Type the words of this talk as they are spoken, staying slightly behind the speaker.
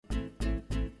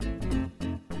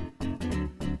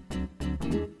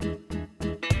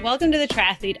Welcome to the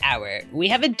Triathlete Hour. We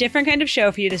have a different kind of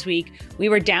show for you this week. We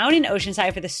were down in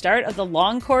Oceanside for the start of the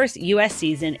long course US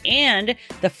season and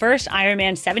the first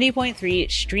Ironman 70.3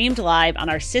 streamed live on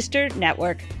our sister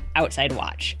network, Outside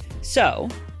Watch. So,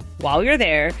 while we were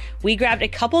there, we grabbed a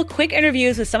couple quick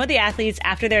interviews with some of the athletes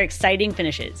after their exciting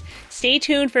finishes. Stay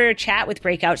tuned for a chat with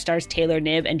breakout stars Taylor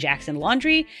Knibb and Jackson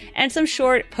Laundry, and some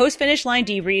short post-finish line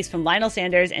debriefs from Lionel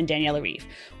Sanders and Daniela Ryf.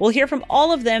 We'll hear from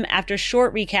all of them after a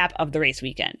short recap of the race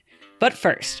weekend. But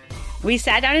first, we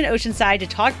sat down in Oceanside to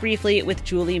talk briefly with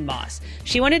Julie Moss.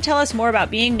 She wanted to tell us more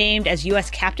about being named as U.S.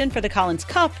 captain for the Collins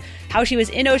Cup, how she was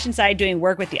in Oceanside doing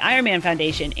work with the Ironman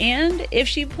Foundation, and if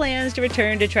she plans to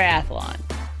return to triathlon.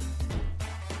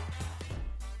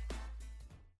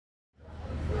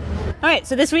 All right,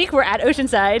 so this week we're at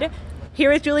Oceanside,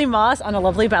 here with Julie Moss on a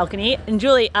lovely balcony. And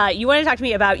Julie, you wanted to talk to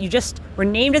me about, you just were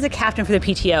named as a captain for the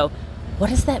PTO.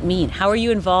 What does that mean? How are you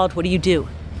involved? What do you do?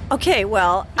 Okay,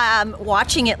 well,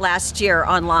 watching it last year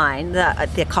online,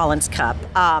 the Collins Cup,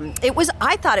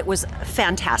 I thought it was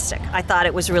fantastic. I thought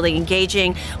it was really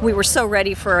engaging. We were so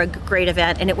ready for a great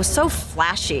event, and it was so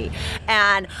flashy.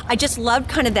 And I just loved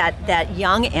kind of that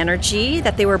young energy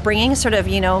that they were bringing, sort of,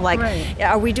 right.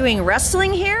 Are we doing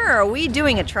wrestling here, or are we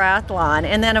doing a triathlon?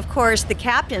 And then, of course, the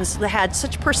captains had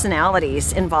such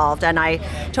personalities involved. And I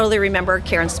totally remember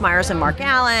Karen Smyers and Mark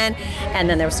Allen, and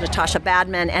then there was Natasha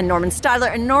Badman and Norman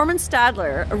Stadler. And Norman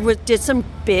Stadler did some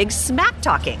big smack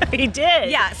talking. He did?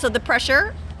 Yeah, so the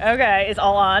pressure... Okay, it's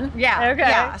all on. Yeah. Okay.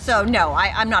 Yeah. So no,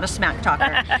 I'm not a smack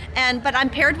talker, but I'm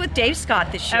paired with Dave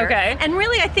Scott this year. Okay. And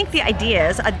really, I think the idea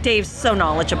is Dave's so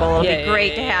knowledgeable. It'll be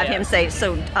great to have him say.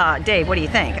 So, Dave, what do you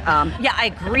think? Yeah,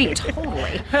 I agree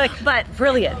totally. But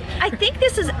brilliant. I think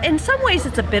this is, in some ways,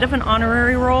 it's a bit of an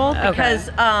honorary role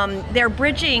because they're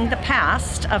bridging the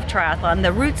past of triathlon,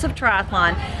 the roots of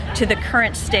triathlon, to the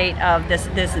current state of this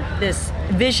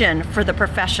vision for the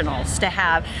professionals to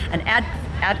have an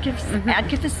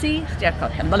advocacy,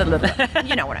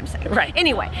 you know what I'm saying. Right.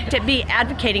 Anyway, to be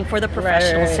advocating for the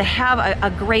professionals, to have a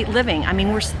great living. I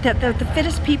mean, the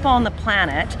fittest people on the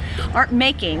planet aren't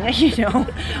making,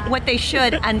 what they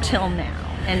should until now.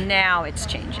 And now it's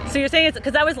changing. So you're saying it's,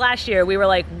 because that was last year, we were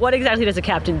like, what exactly does a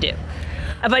captain do?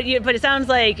 But it sounds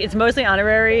like it's mostly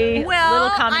honorary, little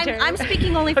commentary. I'm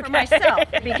speaking only for myself,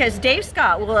 because Dave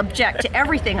Scott will object to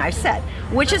everything I've said,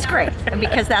 which is great,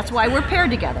 because that's why we're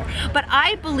paired together. But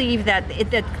I believe that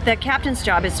the captain's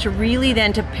job is to really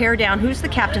then to pare down who's the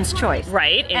captain's choice.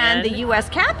 Right. And the U.S.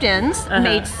 captains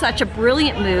made such a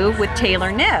brilliant move with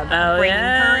Taylor Knibb, bringing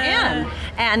her in.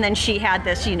 And then she had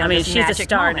this, this she's magic a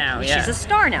star moment. now. Yeah. She's a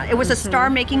star now. It was a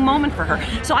star-making moment for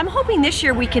her. So I'm hoping this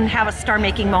year we can have a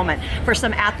star-making moment for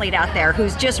some athlete out there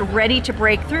who's just ready to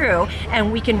break through,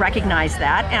 and we can recognize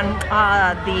that. And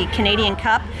the Canadian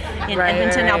Cup in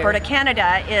Edmonton, Alberta,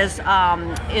 Canada is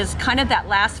kind of that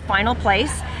last final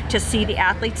place to see the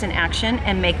athletes in action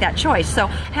and make that choice. So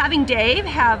having Dave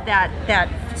have that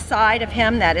side of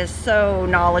him that is so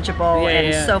knowledgeable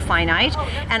and so finite,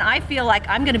 and I feel like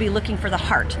I'm going to be looking for the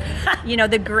heart,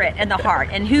 the grit and the heart,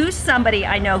 and who's somebody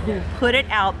I know who put it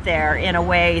out there in a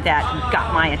way that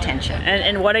got my attention.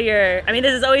 And what are your,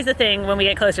 this is always the thing when we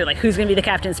get closer, like who's going to be the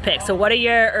captain's pick. So what are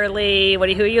your early,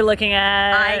 who are you looking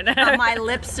at? My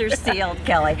lips are sealed,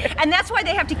 Kelly. And that's why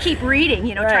they have to keep reading,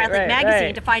 Triathlete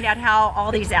Magazine to find out how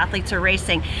all these athletes are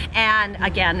racing. And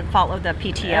again, follow the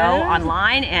PTO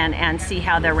online and see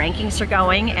how their rankings are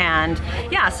going. And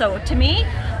so to me,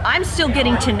 I'm still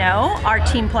getting to know our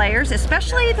team players,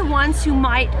 especially the ones who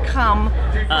might come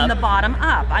from the bottom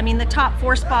up. The top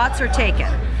 4 spots are taken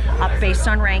up based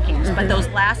on rankings, but those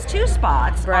last 2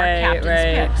 spots are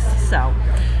captain's picks. So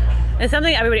it's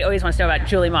something everybody always wants to know about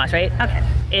Julie Moss, right? Okay.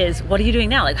 Is what are you doing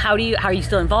now? Like, how are you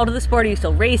still involved in the sport? Are you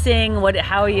still racing?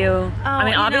 How are you?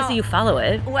 Obviously you follow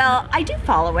it. Well, I do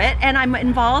follow it, and I'm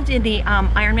involved in the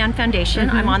Ironman Foundation.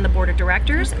 I'm on the board of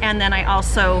directors, and then I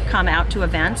also come out to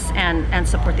events and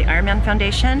support the Ironman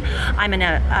Foundation. I'm an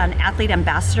athlete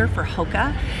ambassador for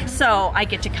Hoka, so I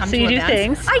get to come to events. So you do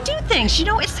things? I do things.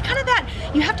 It's kind of that,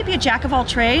 you have to be a jack of all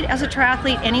trade as a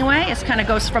triathlete anyway. It kind of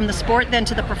goes from the sport then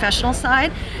to the professional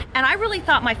side, and I really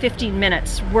thought my 15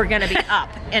 minutes were going to be up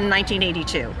in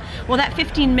 1982. Well, that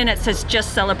 15 minutes has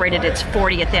just celebrated its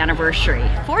 40th anniversary.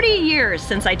 40 years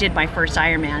since I did my first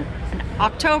Ironman.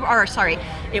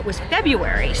 It was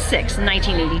February 6,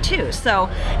 1982. So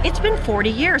it's been 40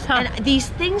 years, and these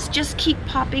things just keep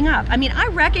popping up. I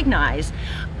recognize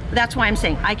that's why I'm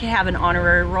saying I could have an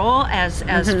honorary role as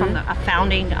from a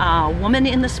founding woman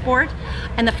in the sport.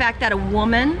 And the fact that a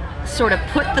woman sort of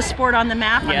put the sport on the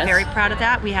map, I'm very proud of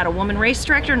that. We had a woman race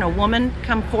director and a woman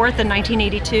come forth in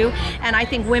 1982. And I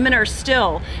think women are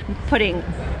still putting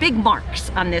big marks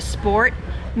on this sport,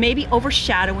 maybe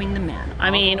overshadowing the men. I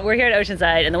mean, we're here at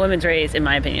Oceanside, and the women's race, in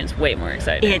my opinion, is way more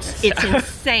exciting. It's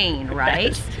insane, right?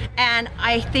 Yes. And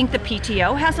I think the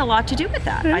PTO has a lot to do with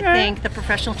that. I think the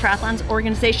Professional Triathlons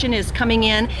Organization is coming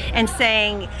in and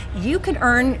saying, you can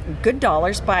earn good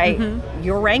dollars by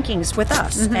your rankings with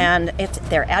us. And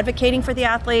they're advocating for the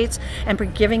athletes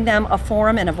and giving them a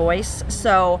forum and a voice.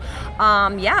 So,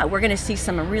 we're going to see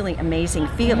some really amazing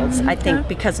fields, I think,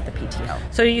 because of the PTO.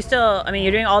 So you still, I mean,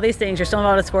 you're doing all these things. You're still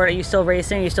involved in sport. Are you still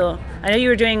racing? I know you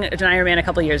were doing an Ironman a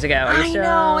couple of years ago. I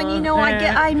know, and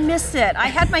I miss it. I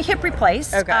had my hip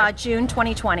replaced June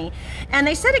 2020, and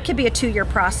they said it could be a 2-year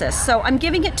process. So I'm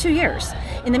giving it 2 years.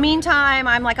 In the meantime,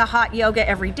 I'm like a hot yoga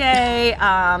every day.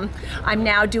 I'm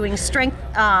now doing strength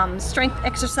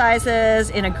exercises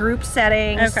in a group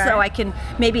setting, so I can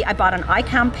I bought an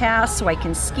ICOM pass so I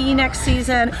can ski next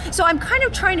season. So I'm kind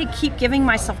of trying to keep giving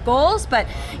myself goals, but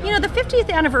the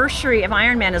 50th anniversary of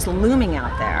Ironman is looming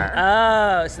out there.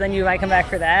 Oh, so then you might come back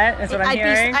for that? That's what I'm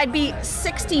hearing? I'd be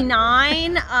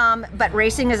 69, but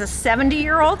racing as a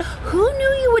 70-year-old. Who knew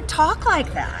you would talk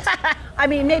like that? I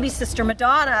mean, maybe Sister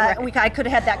Madonna, I could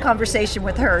have had that conversation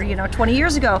with her, 20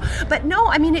 years ago. But no,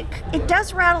 I mean, it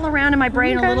does rattle around in my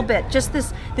brain a little bit. Just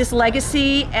this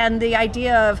legacy and the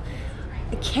idea of,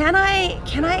 can I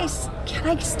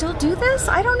still do this?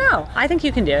 I don't know. I think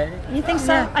you can do it. You think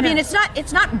so? Yeah. I mean, it's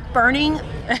not burning me.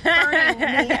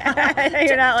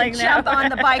 You're not like jump on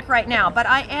the bike right now, but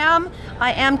I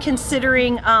am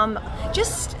considering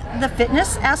just the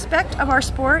fitness aspect of our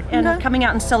sport and coming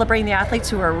out and celebrating the athletes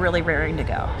who are really raring to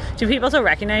go. Do people still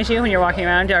recognize you when you're walking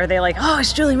around? Are they like, oh,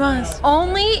 it's Julie Moss?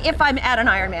 Only if I'm at an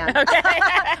Ironman. Okay.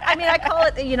 I mean, I call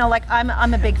it, like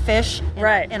I'm a big fish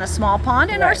in a small pond,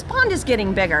 and our pond is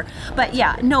getting bigger. But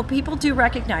no, people do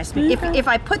recognize me. If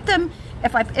I put them,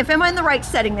 if I'm in the right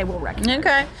setting, they will recognize me.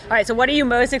 Okay. All right, so what are you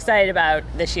most excited about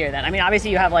this year then? I mean,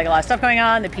 obviously you have like a lot of stuff going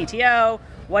on, the PTO.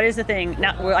 What is the thing?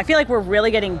 Now, I feel like we're really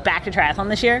getting back to triathlon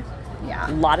this year. Yeah.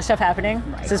 A lot of stuff happening.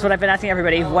 Right. This is what I've been asking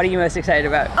everybody. What are you most excited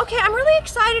about? Okay, I'm really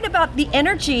excited about the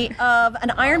energy of an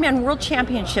Ironman World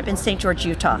Championship in St. George,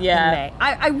 Utah in May.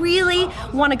 I really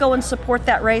want to go and support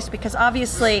that race because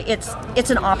obviously it's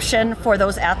an option for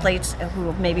those athletes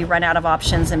who maybe run out of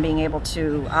options and being able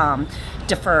to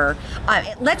defer.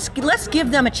 Let's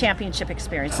give them a championship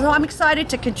experience. So I'm excited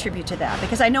to contribute to that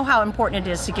because I know how important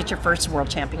it is to get your first World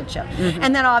Championship.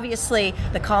 And then obviously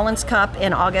the Collins Cup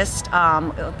in August.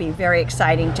 It'll be very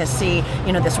exciting to see,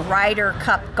 this Ryder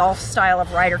Cup, golf style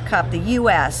of Ryder Cup, the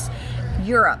U.S.,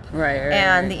 Europe,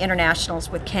 and the internationals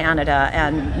with Canada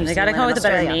and New Zealand. They got to come up with a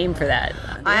better name for that.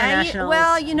 The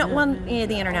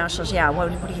internationals. Yeah.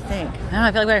 What do you think?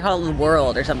 I feel like we gotta call it the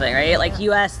world or something, right? Like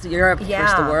U.S., Europe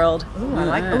versus the world. Ooh, I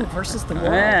like versus the world.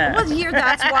 Yeah. Well,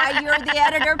 that's why you're the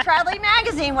editor of Triathlete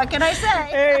Magazine. What can I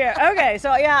say? Okay.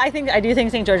 So I do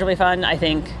think St. George will be fun. I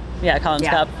think. Yeah, Collins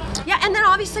Cup. Yeah, and then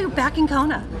obviously back in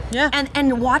Kona. Yeah.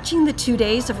 And watching the 2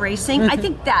 days of racing, I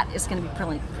think that is going to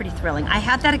be pretty thrilling. I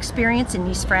had that experience in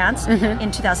Nice, France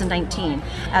in 2019.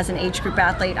 As an age group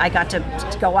athlete, I got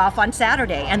to go off on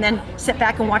Saturday and then sit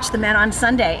back and watch the men on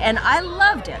Sunday, and I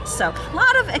loved it. So a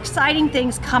lot of exciting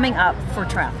things coming up for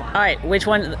triathlon. All right, which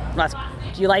one?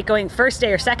 Do you like going first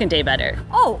day or second day better?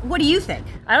 Oh, what do you think?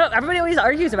 Everybody always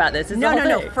argues about this.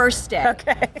 No, first day.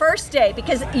 Okay. First day,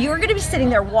 because you're going to be sitting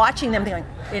there watching them going,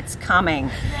 it's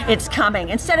coming.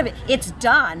 Instead of it's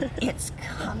done, it's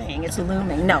coming, it's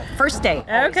looming. No, first day.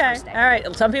 Okay. First day. All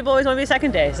right. Some people always want to be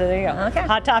second day, so there you go. Okay.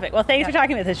 Hot topic. Well, thanks for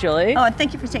talking with us, Julie. Oh, and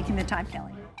thank you for taking the time,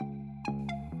 Kelly.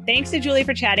 Thanks to Julie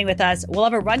for chatting with us. We'll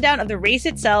have a rundown of the race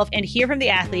itself and hear from the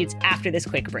athletes after this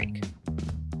quick break.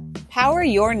 Power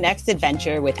your next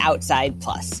adventure with Outside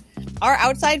Plus. Our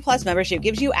Outside Plus membership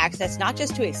gives you access not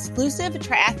just to exclusive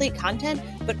triathlete content,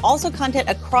 but also content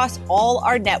across all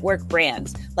our network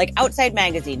brands like Outside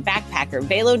Magazine, Backpacker,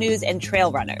 Velo News, and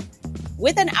Trail Runner.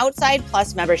 With an Outside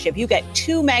Plus membership, you get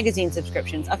 2 magazine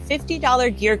subscriptions, a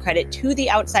 $50 gear credit to the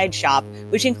Outside shop,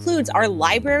 which includes our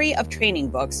library of training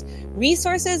books,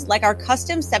 resources like our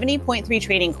custom 70.3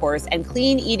 training course and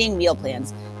clean eating meal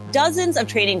plans, dozens of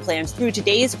training plans through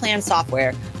Today's Plan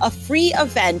software, a free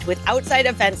event with Outside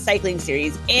Events Cycling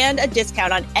Series, and a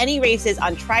discount on any races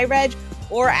on Tri-Reg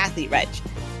or Athlete Reg.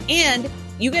 And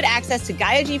you get access to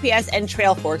Gaia GPS and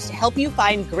Trailforks to help you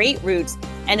find great routes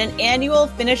and an annual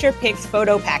Finisher Picks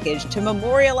photo package to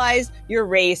memorialize your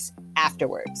race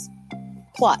afterwards.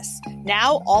 Plus.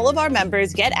 Now, all of our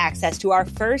members get access to our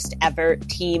first ever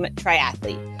Team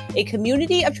Triathlete, a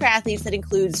community of triathletes that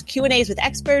includes Q&As with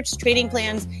experts, training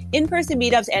plans, in-person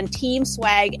meetups, and team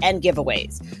swag and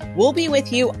giveaways. We'll be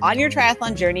with you on your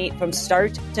triathlon journey from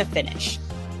start to finish.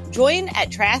 Join at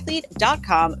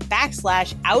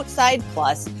triathlete.com/outside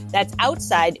plus. That's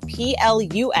outside,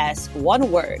 PLUS,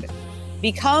 one word.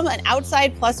 Become an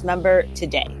Outside Plus member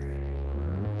today.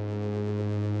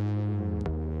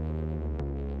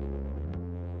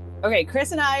 Okay,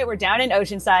 Chris and I were down in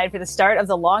Oceanside for the start of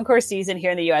the long course season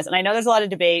here in the US. And I know there's a lot of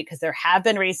debate because there have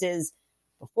been races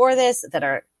before this that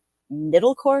are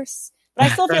middle course. But I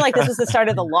still feel like this was the start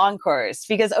of the long course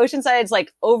because Oceanside's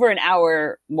like over an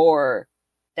hour more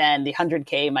than the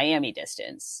 100K Miami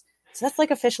distance. So that's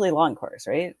like officially long course,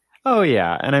 right? Oh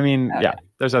yeah. And I mean, Okay. yeah,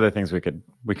 there's other things we could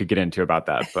get into about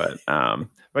that,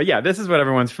 but yeah, this is what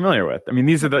everyone's familiar with. I mean,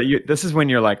 this is when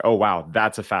you're like, oh wow,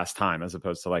 that's a fast time, as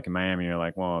opposed to like in Miami, you're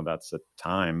like, well, that's a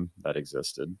time that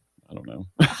existed. I don't know.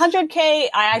 100K,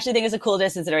 I actually think is a cool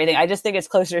distance and everything. I just think it's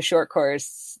closer to short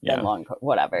course than long course,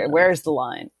 whatever. Yeah. Where's the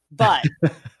line? But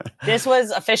this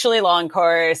was officially long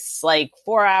course, like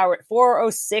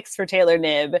 4:06 for Taylor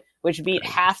Knibb, which beat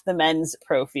half the men's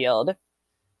pro field.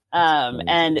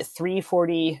 And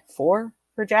 3:44 for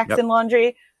Jackson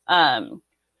Laundry.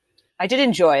 I did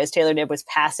enjoy as Taylor Knibb was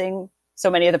passing so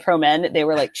many of the pro men, they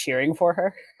were like cheering for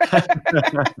her.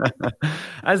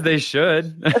 As they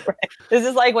should. Right. This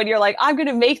is like when you're like, I'm going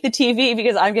to make the TV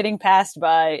because I'm getting passed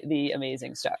by the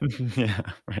amazing star. Yeah,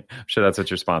 right. I'm sure that's what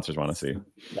your sponsors want to see.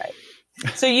 Right.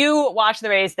 So you watched the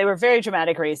race. They were very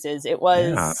dramatic races. It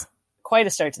was quite a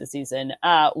start to the season.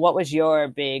 What was your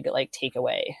big like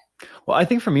takeaway? Well, I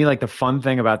think for me, like the fun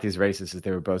thing about these races is they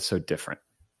were both so different.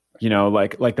 You know,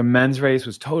 like the men's race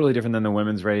was totally different than the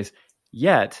women's race,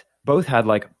 yet both had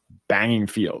like banging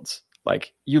fields.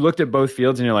 Like you looked at both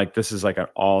fields and you're like, this is like an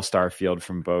all-star field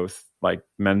from both like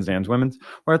men's and women's.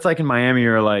 Where it's like in Miami,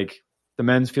 you're like, the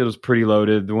men's field was pretty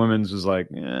loaded. The women's was like,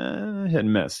 hit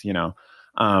and miss, you know.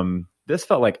 This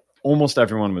felt like almost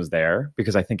everyone was there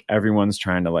because I think everyone's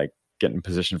trying to like get in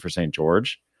position for St.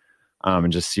 George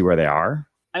and just see where they are.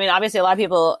 I mean, obviously, a lot of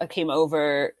people came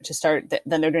over to start.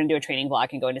 Then they're going to do a training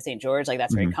block and go into St. George. Like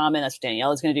that's very common. That's what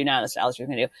Danielle is going to do now. That's what Alistair's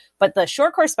going to do. But the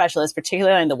short course specialists,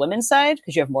 particularly on the women's side,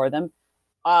 because you have more of them,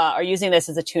 are using this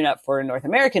as a tune-up for North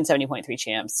American 70.3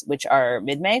 champs, which are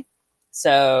mid-May.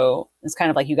 So it's kind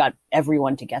of like you got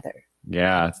everyone together.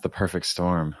 Yeah, it's the perfect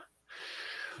storm.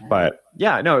 But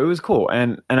yeah, no, it was cool.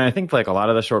 And I think like a lot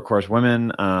of the short course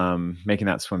women making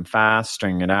that swim fast,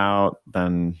 stringing it out,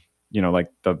 then you know,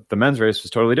 like the men's race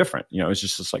was totally different. You know, it was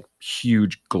just this like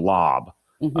huge glob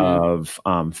of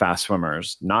fast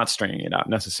swimmers, not stringing it out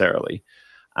necessarily.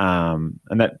 And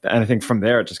I think from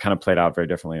there, it just kind of played out very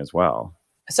differently as well.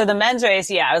 So the men's race,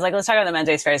 I was like, let's talk about the men's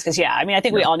race first. Cause I mean, I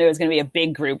think we all knew it was going to be a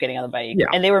big group getting on the bike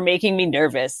and they were making me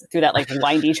nervous through that like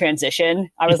windy transition.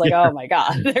 I was like, oh my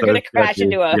God, they're going to crash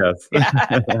into a,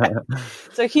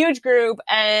 So huge group.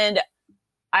 And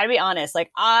I'd be honest, like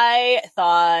I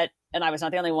thought, and I was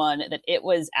not the only one, that it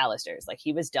was Alistair's. Like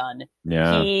he was done.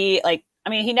 Yeah. He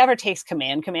he never takes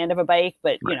command of a bike,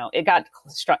 but you know, it got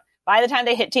struck. By the time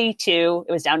they hit T2,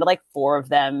 it was down to like 4 of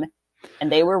them and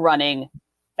they were running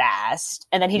fast.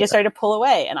 And then he just started to pull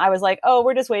away. And I was like, oh,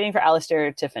 we're just waiting for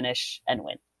Alistair to finish and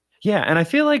win. Yeah. And I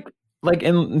feel like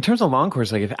in terms of long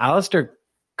course, like if Alistair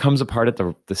comes apart at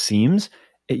the seams,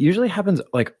 it usually happens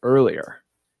like earlier.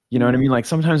 You know what I mean? Like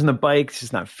sometimes in the bike, he's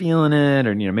just not feeling it,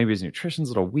 or, you know, maybe his nutrition's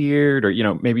a little weird, or, you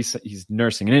know, maybe he's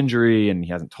nursing an injury and he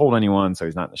hasn't told anyone, so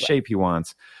he's not in the shape he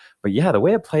wants. But yeah, the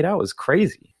way it played out was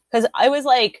crazy. Because I was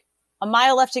like a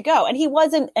mile left to go. And he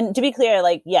wasn't, and to be clear,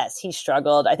 like, yes, he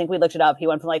struggled. I think we looked it up. He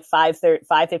went from like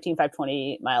 515,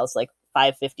 520 miles, like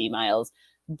 550 miles.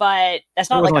 But that's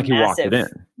not like a he massive. Walked it in.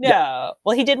 No. Yeah.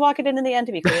 Well, he did walk it in the end,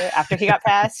 to be clear, after he got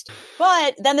passed.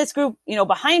 But then this group, you know,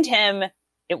 behind him,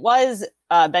 it was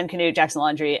Ben Canute, Jackson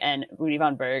Laundry, and Rudy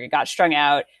Von Berg. It got strung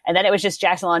out. And then it was just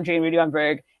Jackson Laundry and Rudy Von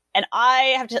Berg. And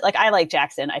I have to, like, I like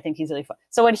Jackson. I think he's really fun.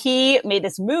 So when he made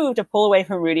this move to pull away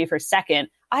from Rudy for second,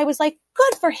 I was like,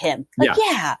 good for him. Like,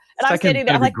 yeah. And I'm sitting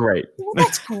there, I'm like, great. Well,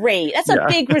 that's great. That's a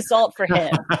big result for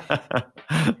him.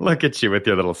 Look at you with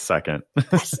your little second.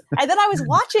 Yes. And then I was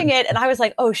watching it and I was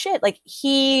like, oh shit, like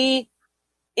he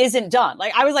isn't done.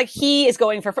 Like I was like, he is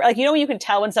going for, like, you know, when you can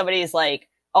tell when somebody's like,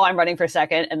 oh, I'm running for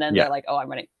second. And then they're like, oh, I'm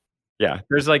running. Yeah.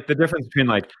 There's like the difference between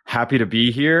like happy to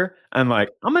be here and like,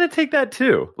 I'm going to take that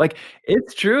too. Like,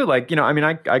 it's true. Like, you know, I mean,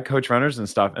 I coach runners and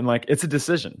stuff and like, it's a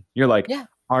decision. You're like,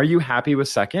 are you happy with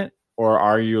second? Or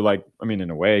are you like, I mean, in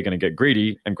a way, going to get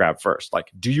greedy and grab first?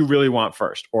 Like, do you really want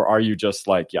first? Or are you just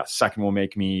like, second will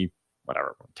make me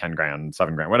whatever, 10 grand,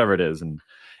 7 grand, whatever it is, and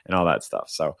all that stuff.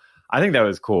 So I think that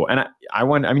was cool. And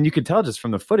I mean, you could tell just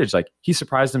from the footage, like he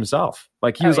surprised himself.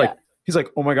 Like he was like, he's like,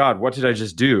 oh my God, what did I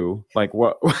just do? Like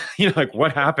what, like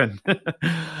what happened?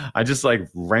 I just like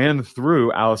ran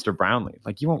through Alistair Brownlee.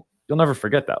 Like you'll never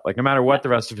forget that. Like no matter what the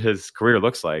rest of his career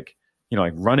looks like,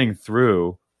 like running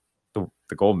through the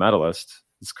gold medalist,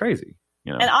 it's crazy.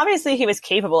 And obviously he was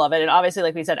capable of it. And obviously,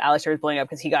 like we said, Alistair was blowing up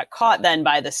because he got caught then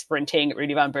by the sprinting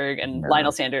Rudy Von Berg and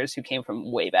Lionel Sanders, who came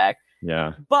from way back.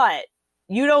 Yeah. But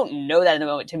you don't know that in the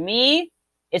moment. To me,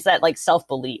 it's that like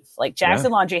self-belief. Like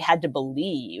Jackson Laundry had to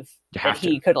believe that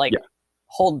he could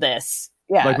hold this.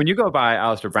 Yeah. Like when you go by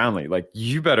Alistair Brownlee, like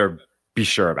you better be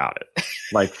sure about it.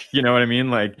 Like, you know what I mean?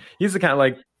 Like he's the kind of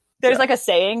like, there's like a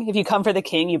saying, if you come for the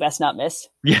king, you best not miss.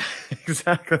 Yeah,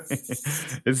 exactly.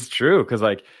 It's true. Cause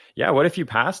like, what if you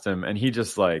passed him and he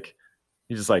just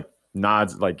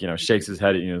nods, like, shakes his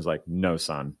head at you and is like, no,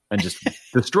 son, and just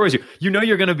destroys you.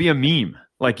 You're going to be a meme.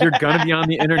 Like you're going to be on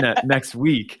the internet next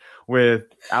week with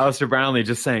Alistair Brownlee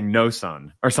just saying, no,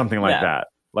 son, or something like that.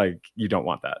 Like you don't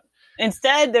want that.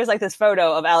 Instead, there's like this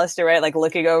photo of Alistair, right, like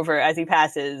looking over as he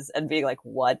passes and being like,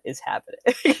 "What is happening?"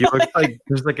 He looks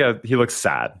like he looks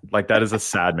sad. Like that is a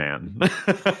sad man.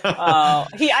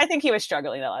 I think he was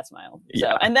struggling that last mile. So,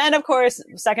 and then of course,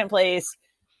 second place,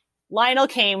 Lionel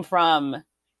came from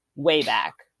way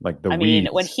back. Like the mean,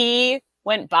 when he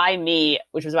went by me,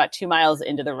 which was about 2 miles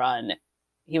into the run,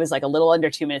 he was like a little under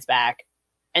 2 minutes back,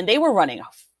 and they were running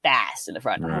fast in the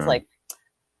front. And I was like.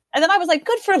 And then I was like,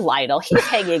 good for Lionel. He's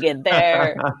hanging in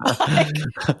there. Like,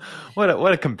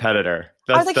 what a competitor.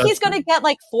 I was like, he's going to get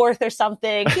like fourth or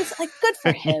something. He's like, good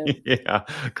for him.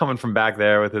 Coming from back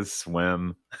there with his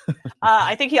swim.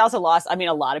 I think he also lost. I mean,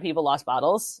 a lot of people lost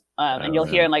bottles. And you'll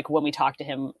hear like when we talk to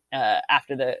him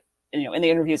after in the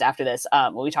interviews after this,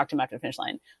 when we talked to him after the finish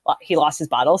line, he lost his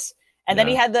bottles. And then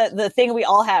he had the thing we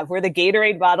all have where the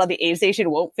Gatorade bottle, the aid station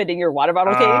won't fit in your water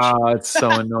bottle cage. Oh, it's so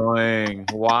annoying.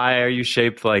 Why are you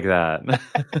shaped like that?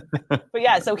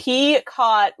 But so he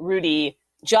caught Rudy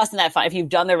just in that fight. If you've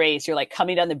done the race, you're like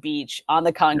coming down the beach on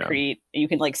the concrete. You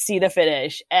can like see the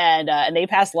finish. And they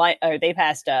passed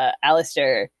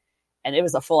Alistair, and it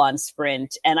was a full on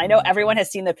sprint. And I know everyone has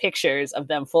seen the pictures of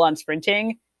them full on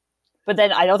sprinting, but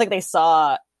then I don't think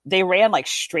they ran like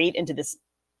straight into this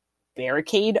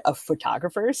barricade of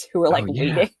photographers who were like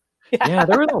waiting. Yeah,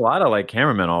 there were a lot of like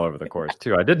cameramen all over the course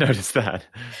too. I did notice that.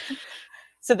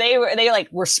 So they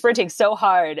were sprinting so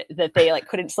hard that they like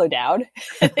couldn't slow down.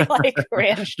 They like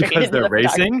ran straight because into they're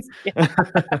racing.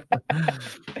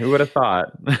 Who would have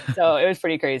thought? So it was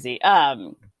pretty crazy.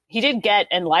 He did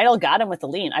and Lionel got him with the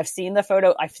lean. I've seen the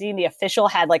photo. I've seen the official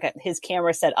had like his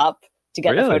camera set up to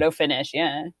get the photo finish.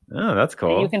 Yeah. Oh, that's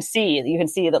cool. And you can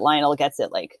see that Lionel gets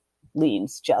it, like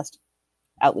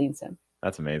out leans him.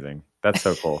 That's amazing. That's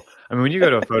so cool. I mean, when you go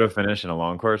to a photo finish in a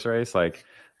long course race, like,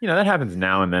 that happens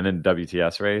now and then in a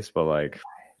WTS race, but like,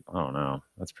 I don't know.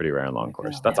 That's pretty rare in long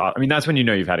course. That's I mean, that's when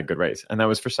you've had a good race. And that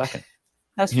was for second.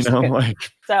 So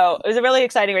it was a really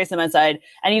exciting race on the men's side.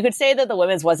 And you could say that the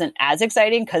women's wasn't as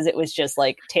exciting because it was just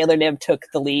like Taylor Knibb took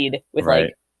the lead with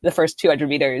like the first 200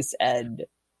 meters and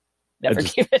never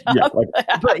gave it up.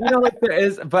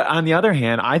 But on the other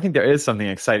hand, I think there is something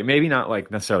exciting. Maybe not like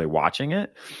necessarily watching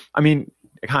it. I mean,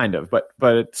 kind of,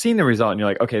 but seeing the result and you're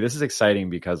like, okay, this is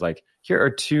exciting because like here are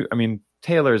two. I mean,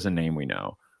 Taylor is a name we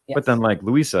know, but then like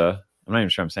Luisa, I'm not even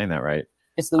sure I'm saying that right.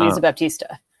 It's Luisa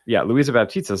Baptista. Yeah, Luisa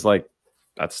Baptista is like,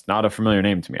 that's not a familiar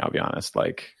name to me. I'll be honest.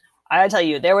 Like, I gotta tell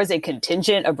you, there was a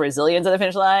contingent of Brazilians at the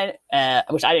finish line,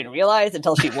 which I didn't realize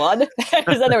until she won.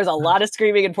 Because then there was a lot of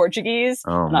screaming in Portuguese.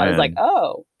 I was like,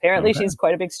 apparently she's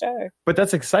quite a big star. But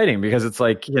that's exciting because it's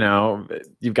like,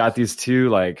 you've got these two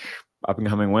like up and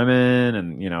coming women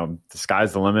and, the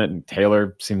sky's the limit. And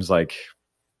Taylor seems like,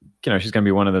 she's going to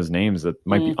be one of those names that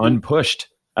might be unpushed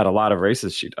at a lot of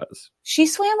races she does. She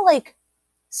swam like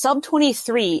sub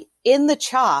 23 in the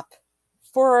chop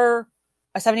for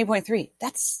a 70.3.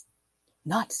 That's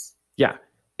nuts. Yeah.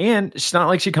 And it's not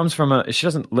like she comes from she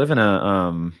doesn't live in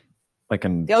an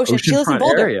the ocean. She lives in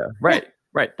Boulder. Area. Right.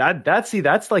 Right.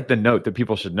 That's like the note that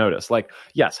people should notice. Like,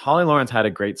 yes, Holly Lawrence had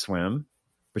a great swim,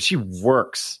 but she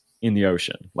works in the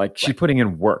ocean. Like she's putting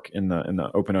in work in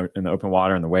the open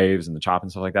water and the waves and the chop and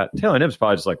stuff like that. Taylor Knibb's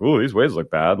probably just like, oh, these waves look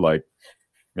bad. Like,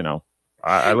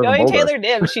 I live in Boulder. Taylor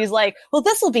Knibb, she's like, well,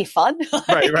 this will be fun.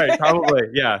 Right. Probably.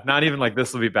 Yeah. Not even like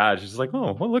this will be bad. She's just like,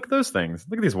 oh, well, look at those things.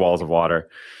 Look at these walls of water.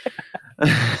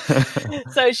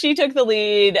 So she took the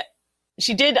lead.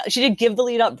 She did give the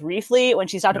lead up briefly when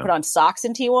she started to put on socks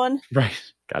in T1.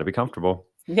 Right. Got to be comfortable.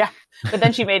 Yeah. But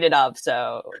then she made it up.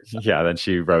 So yeah. Then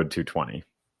she rode 220.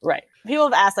 Right. People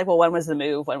have asked, like, well, when was the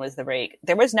move? When was the break?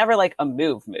 There was never, like, a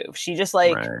move. She just,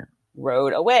 like,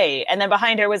 rode away. And then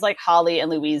behind her was, like, Holly and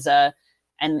Louisa.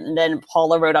 And then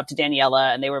Paula rode up to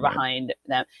Daniela, and they were behind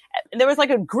them. And there was,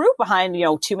 like, a group behind,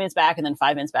 2 minutes back and then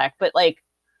 5 minutes back. But, like,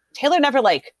 Taylor never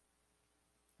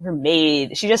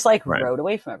she just, like, rode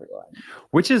away from everyone.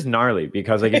 Which is gnarly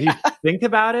because, like, if you think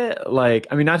about it, like,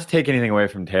 I mean, not to take anything away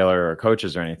from Taylor or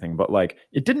coaches or anything, but, like,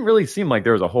 it didn't really seem like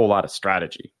there was a whole lot of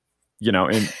strategy.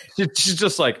 And she's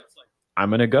just like, I'm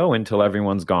going to go until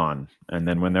everyone's gone. And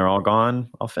then when they're all gone,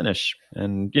 I'll finish.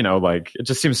 And, like, it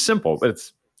just seems simple, but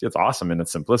it's awesome in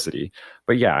its simplicity.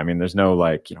 But yeah, I mean, there's no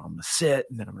like, I'm going to sit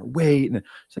and then I'm going to wait. And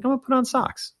it's like, I'm going to put on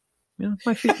socks.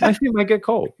 My feet might get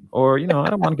cold, or, I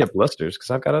don't want to get blisters because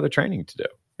I've got other training to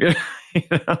do.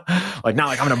 Like, not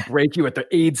like I'm going to break you at the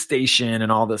aid station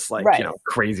and all this like,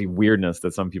 crazy weirdness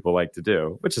that some people like to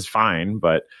do, which is fine.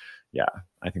 But yeah,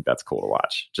 I think that's cool to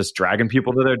watch. Just dragging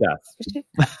people to their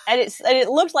deaths. and it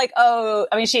looked like,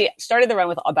 she started the run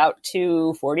with about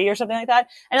 240 or something like that.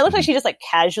 And it looked like she just like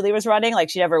casually was running. Like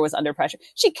she never was under pressure.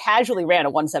 She casually ran a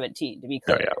 117 to be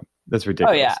clear. Oh yeah. That's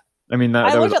ridiculous. Oh yeah. I mean,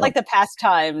 I looked at like the past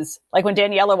times, like when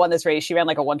Daniela won this race, she ran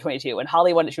like a 122. When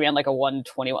Holly won it, she ran like a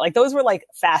 121. Like those were like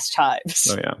fast times.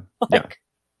 Oh yeah. Yeah.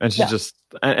 And she's just,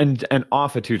 and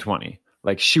off a 220.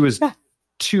 Like she was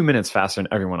 2 minutes faster than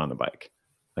everyone on the bike.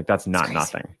 Like that's not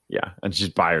nothing. Yeah. And she's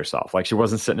by herself. Like she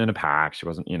wasn't sitting in a pack. She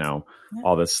wasn't,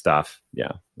 all this stuff.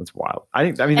 Yeah. That's wild.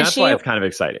 That's why it's kind of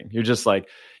exciting. You're just like,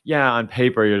 on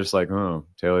paper, you're just like, oh,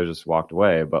 Taylor just walked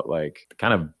away. But like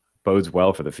kind of bodes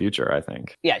well for the future, I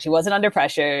think. Yeah, she wasn't under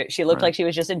pressure. She looked like she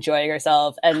was just enjoying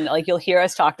herself. And like you'll hear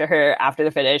us talk to her after the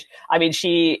finish. I mean,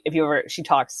 she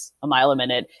talks a mile a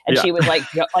minute. And she was like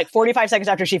 45 seconds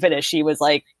after she finished, she was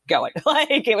like going.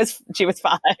 She was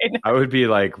fine. I would be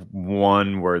like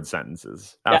one word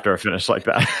sentences after a finish like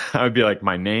that. I would be like,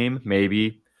 my name,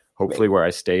 maybe, hopefully where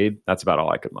I stayed. That's about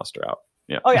all I could muster out.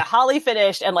 Yeah. Oh yeah, Holly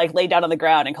finished and like laid down on the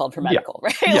ground and called for medical,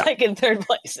 right? Yeah. Like in third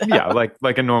place. Yeah,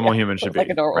 like a normal human should be. Like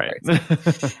a normal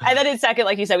person. And then in second,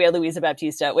 like you said, we had Luisa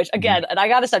Baptista, which again, and I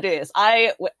got to stop doing this.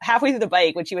 Halfway through the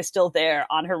bike, when she was still there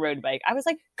on her road bike, I was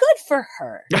like, good for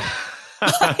her.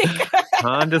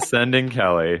 Condescending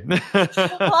Kelly. Well,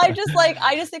 I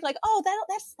just think like, oh,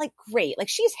 that's like great. Like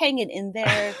she's hanging in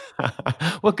there.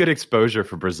 Well, good exposure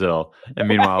for Brazil. And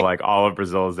meanwhile, like all of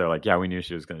Brazil is there like, yeah, we knew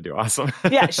she was going to do awesome.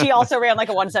 Yeah, she also ran like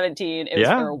a 117. It was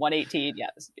her 118.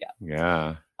 Yes.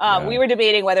 Yeah. Yeah. We were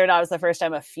debating whether or not it was the first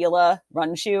time a Fila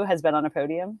run shoe has been on a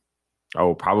podium.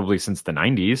 Oh, probably since the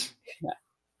 90s. Yeah.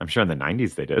 I'm sure in the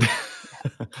 90s they did.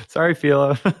 Sorry,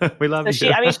 Fila. We love you.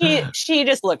 She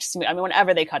just looked smooth. I mean,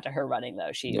 whenever they cut to her running,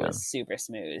 though, she was super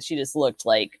smooth. She just looked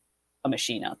like a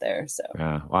machine out there. So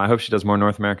yeah. Well, I hope she does more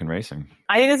North American racing.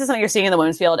 I think this is something you're seeing in the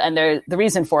women's field, and the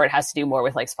reason for it has to do more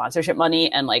with like sponsorship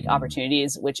money and like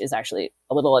opportunities, which is actually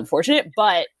a little unfortunate.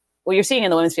 But what you're seeing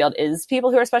in the women's field is people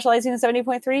who are specializing in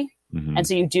 70.3, and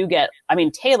so you do get. I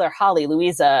mean, Taylor, Holly,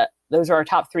 Louisa, those are our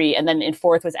top three, and then in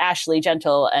fourth was Ashley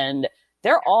Gentle, and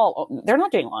they're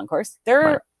not doing long course.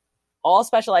 They're all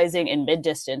specializing in mid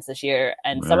distance this year.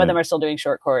 And some of them are still doing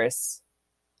short course.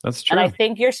 That's true. And I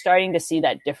think you're starting to see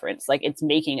that difference. Like it's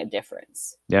making a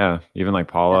difference. Yeah. Even like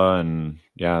Paula and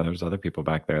there's other people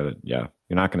back there that, you're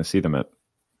not going to see them at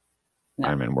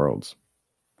Ironman Worlds.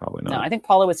 Probably not. No, I think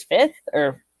Paula was fifth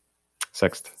or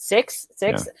sixth.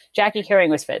 Yeah. Jackie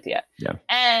Herring was fifth. Yeah. Yeah.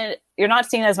 And you're not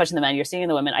seeing that as much in the men. You're seeing in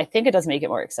the women. I think it does make it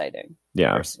more exciting.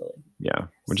 Yeah. Personally. Yeah.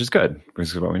 Which is good. Which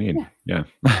is what we need. Yeah.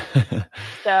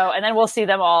 So, and then we'll see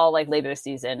them all like later this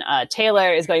season.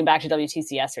 Taylor is going back to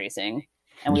WTCS racing,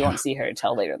 and we won't see her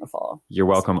until later in the fall. You're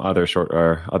welcome,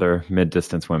 other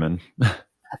mid-distance women.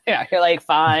 Yeah, you're like,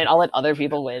 fine, I'll let other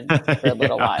people win for a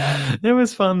little while. It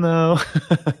was fun though.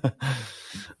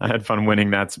 I had fun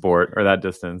winning that sport or that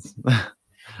distance.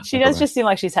 She does just seem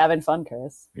like she's having fun,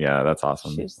 Chris. Yeah, that's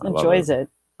awesome. She just enjoys it.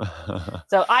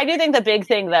 So I do think the big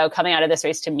thing, though, coming out of this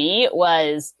race to me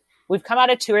was we've come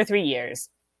out of 2 or 3 years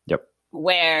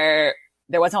where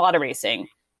there wasn't a lot of racing.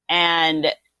 And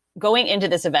going into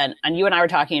this event, and you and I were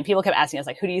talking, and people kept asking us,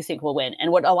 like, who do you think will win?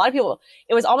 And what a lot of people,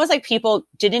 it was almost like people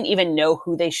didn't even know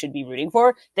who they should be rooting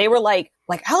for. They were like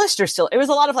Alistair still, it was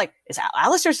a lot of like, is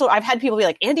Alistair still, I've had people be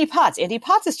like, Andy Potts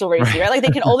is still racing, right? Like they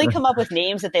can only come up with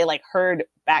names that they like heard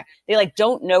back. They like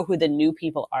don't know who the new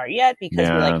people are yet because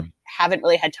we like haven't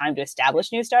really had time to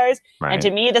establish new stars. Right. And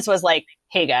to me, this was like,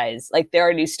 hey guys, like there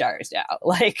are new stars now.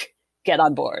 Like, get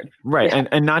on board. Right. Yeah.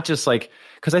 And not just like,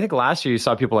 because I think last year you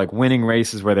saw people like winning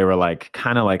races where they were like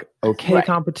kind of like okay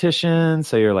competition.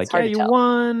 So you're like, you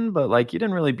won, but like you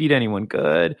didn't really beat anyone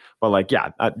good. But like,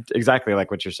 exactly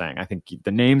like what you're saying. I think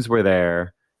the names were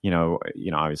there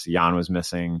Obviously Jan was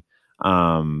missing.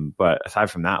 But aside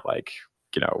from that, like,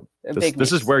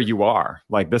 this is where you are.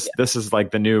 Like this is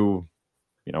like the new,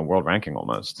 world ranking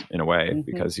almost in a way,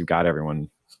 because you've got everyone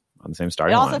on the same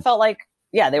starting line. It also felt like,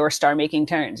 they were star making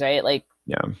turns, right? Like,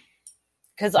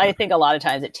 because I think a lot of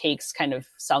times it takes kind of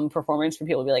some performance for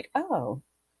people to be like, oh,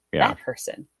 that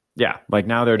person. Yeah. Like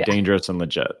now they're dangerous and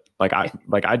legit. Like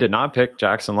I did not pick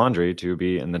Jackson Laundry to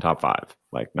be in the top 5,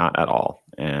 like not at all.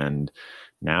 And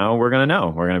now we're going to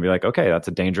know. We're going to be like, okay, that's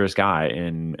a dangerous guy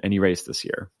in any race this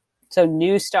year. So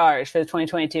new stars for the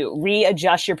 2022.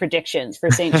 Readjust your predictions for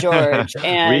St. George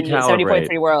and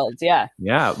 70.3 Worlds. Yeah.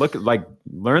 Yeah. Look, like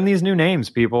learn these new names,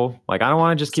 people. Like I don't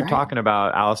want to just keep talking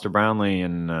about Alistair Brownlee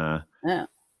and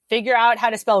figure out how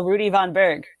to spell Rudy von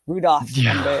Berg. Rudolph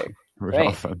von Berg.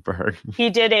 Rudolph von Berg. He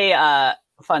did a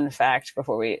fun fact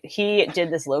he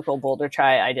did this local boulder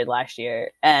try I did last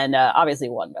year, and obviously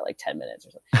won by like 10 minutes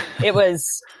or something. It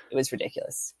was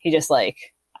ridiculous. He just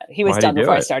he was done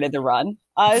before I started the run.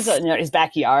 I was in his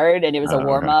backyard, and it was a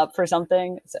warm up for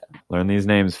something. So learn these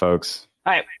names, folks.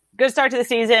 All right. Good start to the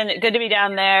season. Good to be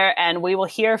down there. And we will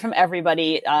hear from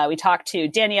everybody. We talked to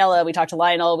Daniela, we talked to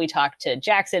Lionel, we talked to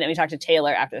Jackson, and we talked to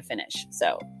Taylor after the finish.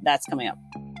 So that's coming up.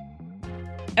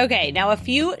 Okay, now a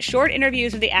few short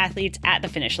interviews with the athletes at the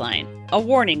finish line. A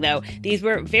warning, though, these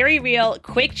were very real,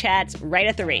 quick chats right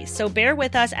at the race. So bear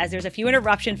with us as there's a few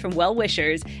interruptions from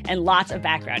well-wishers and lots of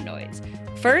background noise.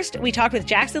 First, we talked with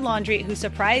Jackson Laundry, who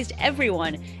surprised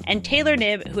everyone, and Taylor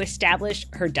Knibb, who established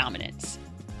her dominance.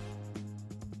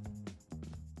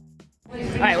 All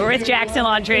right, we're with Jackson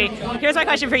Laundry. Here's my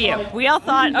question for you. We all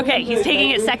thought, okay, he's taking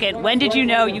it second. When did you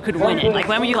know you could win it? Like,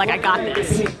 when were you like, I got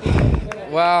this?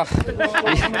 Well,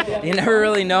 you never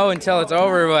really know until it's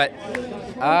over, but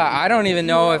I don't even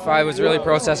know if I was really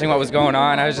processing what was going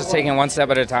on. I was just taking one step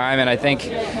at a time, and I think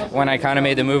when I kind of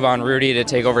made the move on Rudy to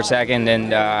take over second,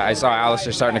 and I saw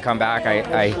Alistair starting to come back,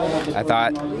 I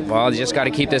thought, well, you just got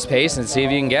to keep this pace and see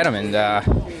if you can get him. And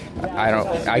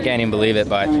I can't even believe it,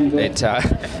 but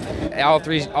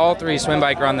all three swim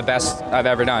bike run the best I've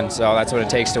ever done, so that's what it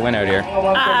takes to win out here.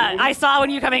 I saw when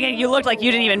you were coming in, you looked like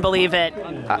you didn't even believe it.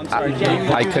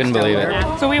 I couldn't believe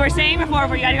it. So we were saying before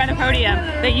you got to go on the podium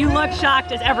that you looked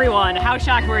shocked as everyone. How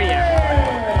shocked were you?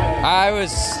 I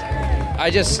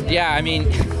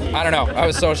don't know. I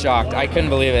was so shocked. I couldn't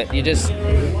believe it.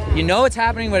 You know it's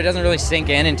happening, but it doesn't really sink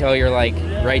in until you're like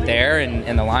right there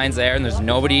and the line's there and there's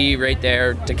nobody right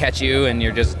there to catch you and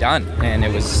you're just done. And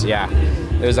it was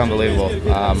unbelievable.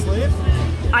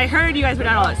 I heard you guys were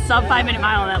down a sub 5 minute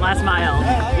mile on that last mile.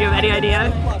 Do you have any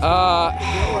idea?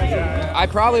 I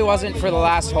probably wasn't for the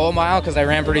last whole mile because I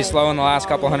ran pretty slow in the last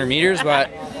couple 100 meters, but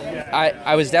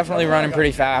I was definitely running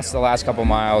pretty fast the last couple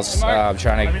miles,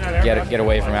 trying to get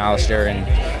away from Alistair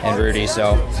and Rudy.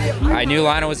 So I knew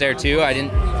Lionel was there too. I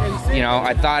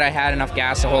thought I had enough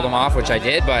gas to hold him off, which I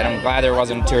did, but I'm glad there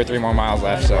wasn't 2 or 3 more miles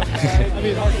left. So.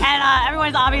 And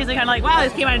everyone's obviously kind of like, wow,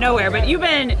 this came out of nowhere. But you've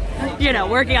been,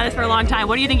 working on this for a long time.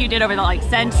 What do you think you did over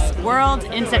since Worlds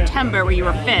in September, where you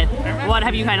were 5th? What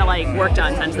have you kind of worked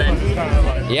on since then?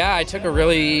 Yeah, I took a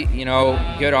really,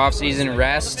 good off-season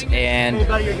rest, and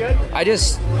I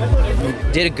just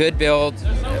did a good build,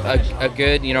 a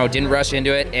good, didn't rush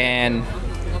into it, and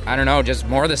I don't know, just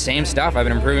more of the same stuff. I've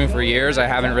been improving for years. I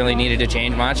haven't really needed to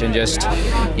change much, and just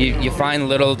you find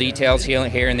little details here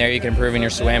and there you can improve in your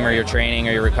swim or your training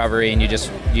or your recovery, and you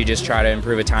just try to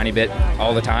improve a tiny bit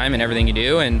all the time in everything you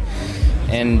do, and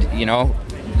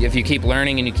if you keep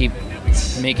learning and you keep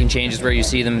making changes where you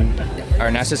see them are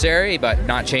necessary, but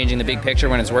not changing the big picture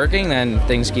when it's working, then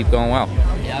things keep going well.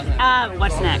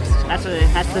 What's next? That's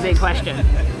the big question.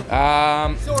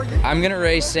 I'm going to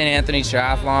race St. Anthony's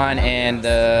Triathlon and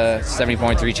the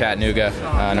 70.3 Chattanooga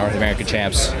North American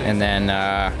Champs. And then,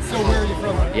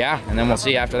 and then we'll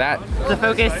see after that. The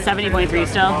focus, 70.3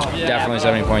 still? Definitely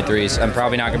 70.3s. I'm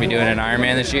probably not going to be doing an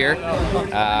Ironman this year,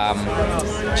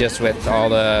 just with all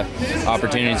the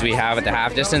opportunities we have at the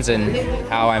half distance and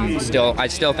how I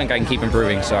still think I can keep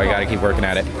improving, so I got to keep working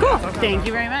at it. Cool. Thank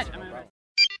you very much.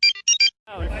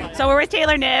 So we're with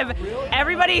Taylor Knibb.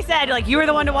 Everybody said you were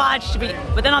the one to watch,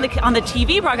 but then on the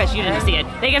TV broadcast you didn't see it.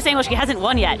 They kept saying, she hasn't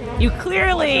won yet. You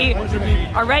clearly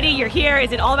are ready. You're here.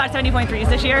 Is it all about 70.3s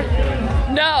this year?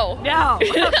 No.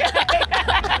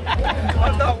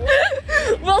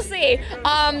 We'll see.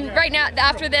 Right now,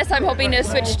 after this, I'm hoping to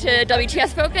switch to WTS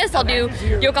focus. I'll do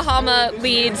Yokohama,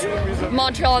 Leeds,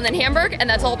 Montreal, and then Hamburg, and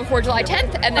that's all before July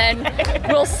 10th. And then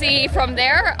we'll see from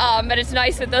there. But it's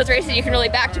nice with those races, you can really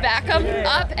back-to-back them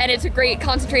up, and it's a great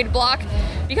concentrated block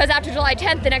because after July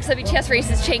 10th, the next WTS race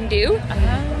is Chengdu.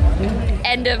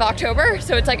 end of October,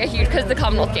 so it's like a huge, because of the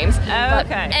Commonwealth Games. But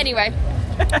anyway,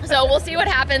 so we'll see what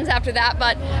happens after that,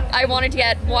 but I wanted to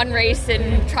get one race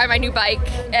and try my new bike,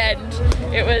 and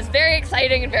it was very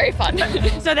exciting and very fun.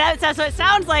 So it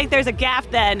sounds like there's a gap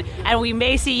then, and we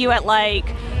may see you at like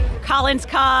Collins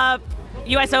Cup,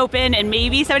 US Open, and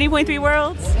maybe 70.3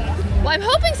 Worlds? Well, I'm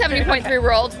hoping 70.3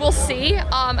 Worlds. We'll see.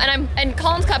 And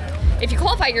Collins Cup, if you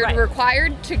qualify, you're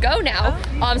required to go now.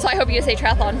 So I hope USA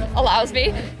Triathlon allows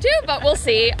me to, but we'll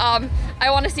see. I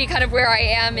want to see kind of where I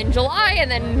am in July and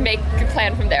then make a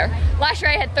plan from there. Last year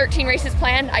I had 13 races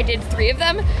planned. I did 3 of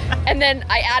them, and then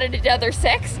I added another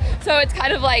 6. So it's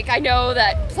kind of like I know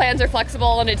that plans are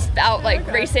flexible, and it's about like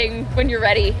racing when you're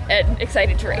ready and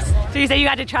excited to race. So you say you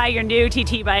got to try your new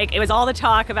TT bike. It was all the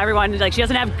talk of everyone, like she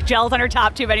doesn't have gels on her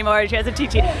top tube anymore. She has a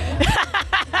TT.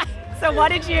 So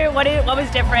what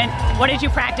was different? What did you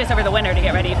practice over the winter to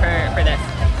get ready for this?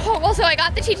 Oh, well, so I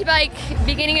got the TT bike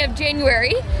beginning of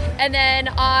January, and then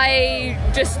I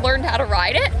just learned how to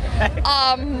ride it.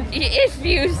 If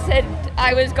you said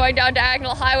I was going down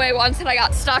Diagonal Highway once and I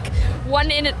got stuck,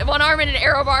 one arm in an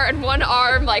aero bar and one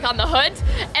arm like on the hood,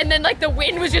 and then like the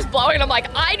wind was just blowing, and I'm like,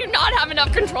 I do not have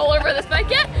enough control over this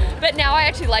bike yet. But now I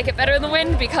actually like it better in the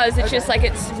wind because it's just like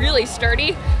it's really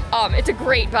sturdy. It's a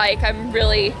great bike. I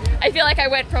feel like I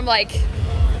went from like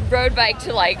road bike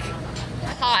to like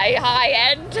high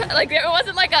end. Like there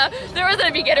wasn't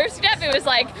a beginner step. It was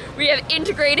like we have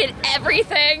integrated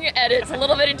everything, and it's a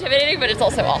little bit intimidating, but it's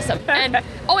also awesome. And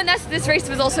this race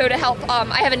was also to help.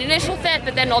 I have an initial fit,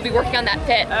 but then I'll be working on that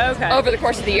fit over the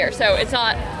course of the year. So it's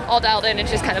not all dialed in.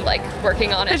 It's just kind of like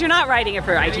working on it. Because you're not riding it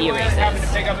for ITU races.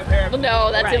 Well,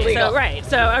 no, that's illegal.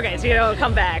 So you'll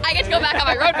come back. I get to go back on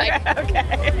my road bike.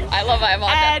 Okay. I love my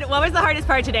Honda. And what was the hardest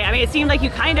part today? I mean, it seemed like you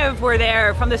kind of were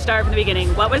there from the start, from the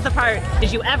beginning. What was the part?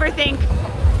 Did you ever think,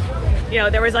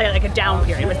 there was like a down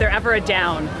period? Was there ever a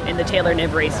down in the Taylor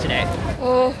Nib race today?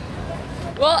 Oh.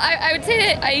 Well, I would say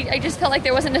that I just felt like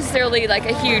there wasn't necessarily like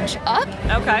a huge up.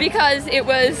 Okay. Because it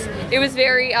was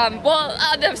very, at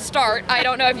the start, I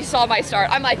don't know if you saw my start,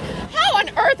 I'm like, how on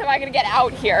earth am I going to get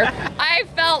out here? I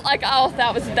felt like,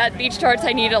 that beach starts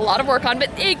I needed a lot of work on, but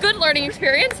a good learning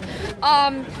experience.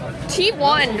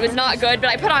 T1 was not good, but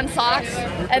I put on socks,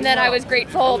 and then I was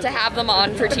grateful to have them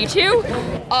on for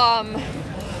T2.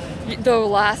 The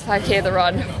last 5K of the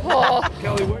run,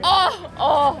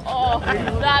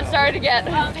 that started to get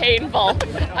painful.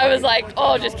 I was like,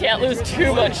 just can't lose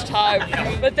too much time.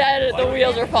 But then the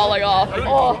wheels are falling off.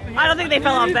 I don't think they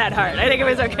fell off that hard. I think it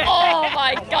was okay. Oh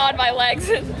my God, my legs.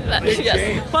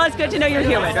 Yes. Well, it's good to know you're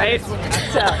human, right?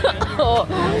 So.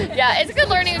 Yeah, it's a good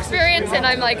learning experience, and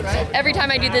I'm like, every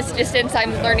time I do this distance,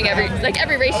 I'm learning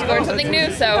every race you learn something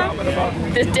new, so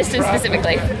this distance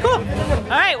specifically. Cool.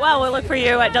 All right, well, we'll look for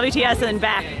you at WTS and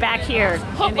then back here.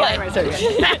 Hopefully.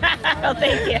 Well,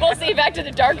 thank you. We'll see you back to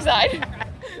the dark side.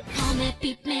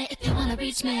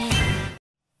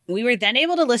 We were then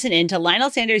able to listen in to Lionel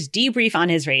Sanders' debrief on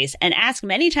his race and ask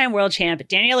many-time world champ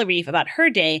Daniela Ryf about her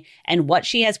day and what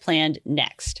she has planned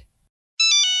next.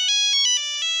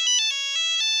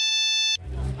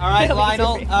 All right,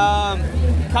 Lionel,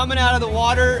 coming out of the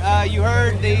water, you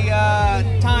heard the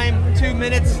time, 2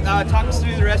 minutes. Talk us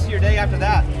through the rest of your day after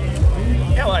that.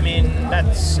 Yeah, well, I mean,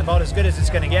 that's about as good as it's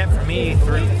going to get for me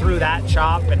through that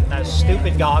chop and those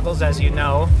stupid goggles, as you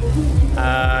know.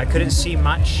 I couldn't see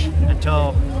much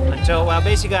until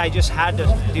basically I just had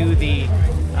to do the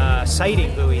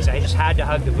sighting buoys. I just had to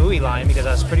hug the buoy line because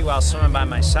I was pretty well swimming by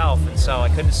myself, and so I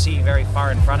couldn't see very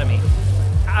far in front of me.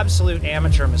 Absolute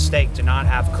amateur mistake to not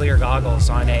have clear goggles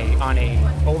on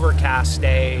a overcast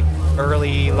day,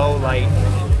 early low light.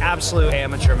 Absolute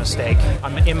amateur mistake.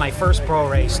 I'm in my first pro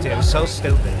race too. So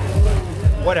stupid.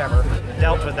 Whatever.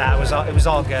 Dealt with that. It was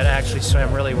all good. I actually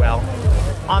swam really well.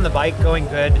 On the bike, going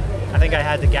good. I think I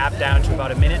had the gap down to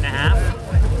about a minute and a half,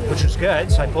 which was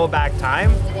good. So I pulled back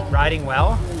time, riding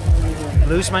well.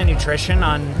 Lose my nutrition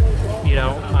on,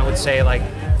 I would say like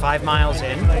 5 miles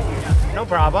in. No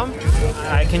problem.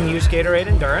 I can use Gatorade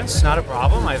Endurance, not a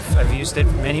problem. I've used it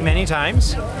many, many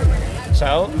times.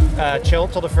 So, chill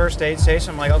till the first aid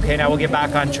station. I'm like, okay, now we'll get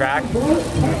back on track.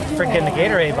 Freaking the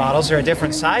Gatorade bottles are a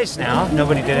different size now.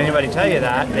 Did anybody tell you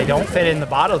that? They don't fit in the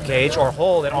bottle cage or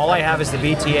hold, and all I have is the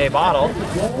BTA bottle.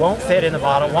 Won't fit in the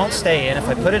bottle, won't stay in. If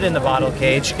I put it in the bottle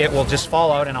cage, it will just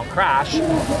fall out and I'll crash.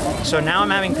 So now I'm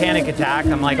having panic attack.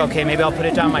 I'm like, okay, maybe I'll put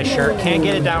it down my shirt. Can't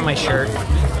get it down my shirt.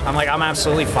 I'm like, I'm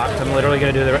absolutely fucked. I'm literally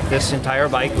going to do this entire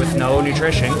bike with no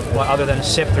nutrition, other than a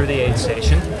sip through the aid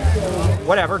station.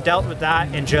 whatever, dealt with that,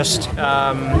 and just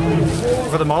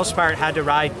for the most part had to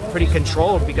ride pretty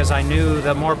controlled, because I knew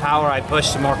the more power I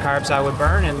pushed, the more carbs I would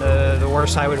burn, and the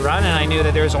worse I would run. And I knew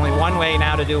that there was only one way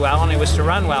now to do well, and it was to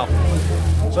run well.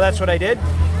 So that's what I did.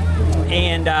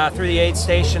 And through the aid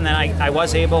station, then I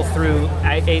was able, through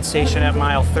aid station at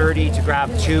mile 30, to grab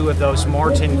 2 of those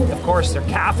Maurten. Of course, they're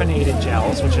caffeinated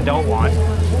gels, which I don't want.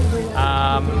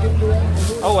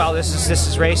 Oh well, this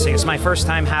is racing. It's my first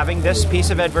time having this piece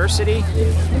of adversity,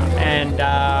 and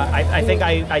I think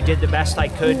I did the best I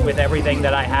could with everything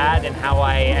that I had and how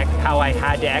I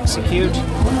had to execute.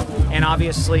 And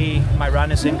obviously, my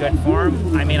run is in good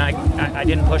form. I mean, I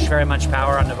didn't push very much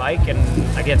power on the bike, and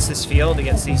against this field,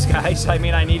 against these guys, I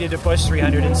mean, I needed to push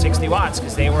 360 watts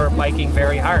because they were biking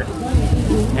very hard.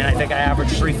 And I think I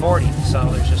averaged 340, so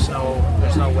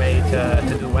there's no way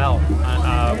to do well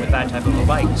with that type of a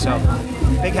bike. So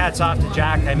big hats off to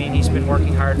Jack. I mean, he's been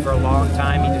working hard for a long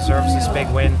time. He deserves this big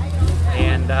win.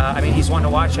 And I mean, he's one to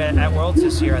watch at Worlds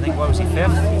this year. I think, what was he,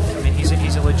 5th? I mean,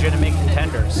 he's a legitimate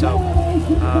contender. So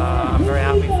I'm very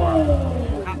happy for him.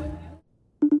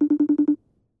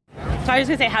 So I was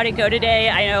going to say, how did it go today?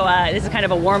 I know this is kind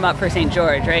of a warm-up for St.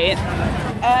 George, right?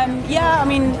 Yeah, I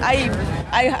mean,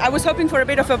 I was hoping for a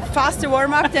bit of a faster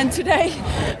warm-up than today.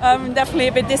 Definitely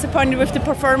a bit disappointed with the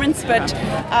performance, but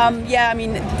yeah, I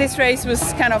mean, this race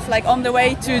was kind of like on the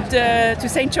way to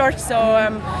St. George, so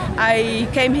I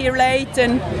came here late,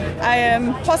 and I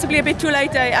am possibly a bit too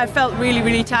late. I felt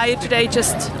really tired today,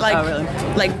 just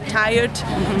like tired,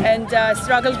 and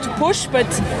struggled to push. But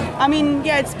I mean,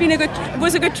 yeah, it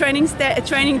was a good training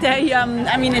day.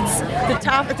 I mean, it's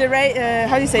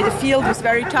the field was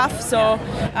very tough, so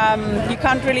you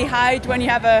can't really hide when you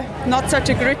have a not such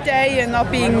a good day and not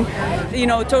being,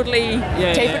 totally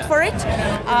tapered for it.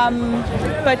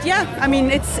 But yeah, I mean,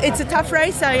 it's a tough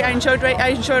race. I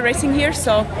enjoy racing here.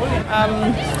 So,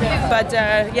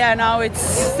 yeah, now it's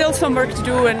still some work to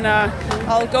do, and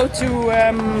I'll go to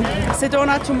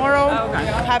Sedona tomorrow.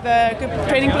 Have a good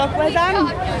training block. Well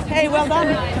done. Hey, well done.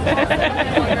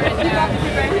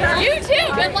 You too.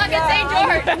 Good luck at St.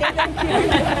 George.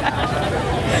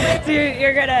 So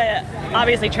you're gonna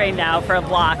obviously train now for a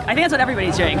block. I think that's what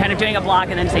everybody's doing, kind of doing a block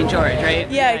and then St. George, right?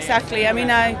 Yeah, exactly. I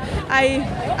mean,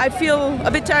 I feel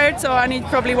a bit tired, so I need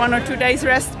probably 1 or 2 days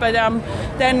rest. But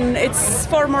then it's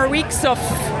 4 more weeks of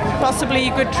possibly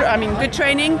good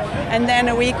training, and then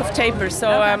a week of taper. So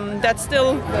that's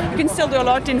still, you can still do a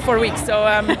lot in 4 weeks. So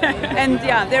and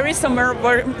yeah, there is some more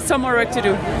work to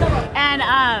do. And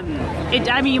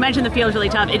I mean, you mentioned the field is really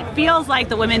tough. It feels like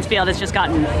the women's field has just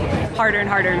gotten harder and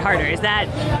harder and harder. Is that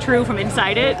true from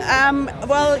inside it?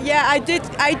 Well, yeah, I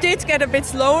did get a bit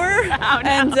slower,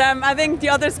 and I think the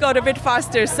others got a bit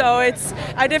faster. So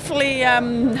I definitely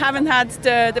haven't had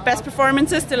the best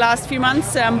performances the last few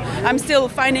months. I'm still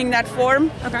finding that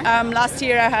form. Okay. Last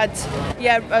year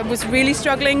I was really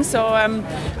struggling. So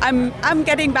I'm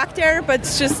getting back there, but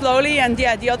just slowly. And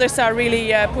yeah, the others are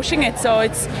really pushing it. So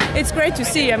it's great to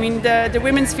see. I mean, the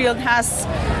women's field has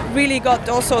really got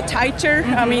also tighter.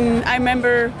 Mm-hmm. I mean, I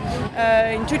remember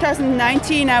in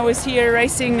 2019 I was here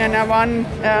racing and I won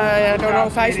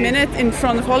 5 minutes in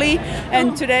front of Holly,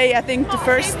 and today I think the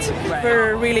first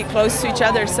were really close to each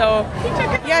other. So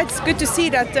yeah, it's good to see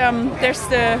that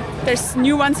there's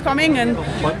new ones coming, and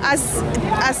as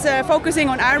focusing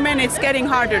on Ironman, it's getting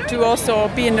harder to also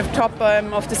be in the top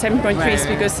of the 7.3s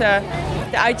because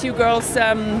the ITU girls,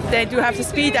 they do have the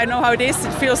speed. I know how it is.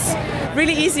 It feels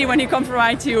really easy when you come from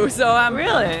ITU. So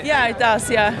really? Yeah, it does.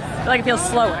 Yeah. Like it feels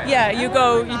slower. Yeah, you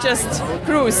just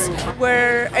cruise.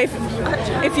 Where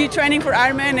if you're training for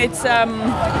Ironman, it's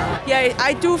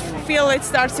I do feel it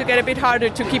starts to get a bit harder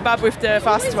to keep up with the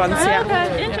fast ones. Yeah.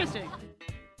 Okay. Interesting.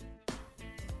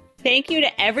 Thank you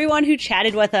to everyone who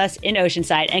chatted with us in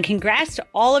Oceanside, and congrats to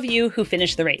all of you who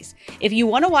finished the race. If you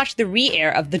want to watch the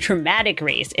re-air of the dramatic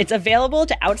race, it's available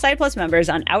to Outside Plus members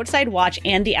on Outside Watch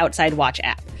and the Outside Watch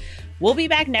app. We'll be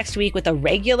back next week with a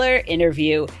regular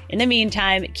interview. In the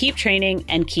meantime, keep training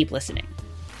and keep listening.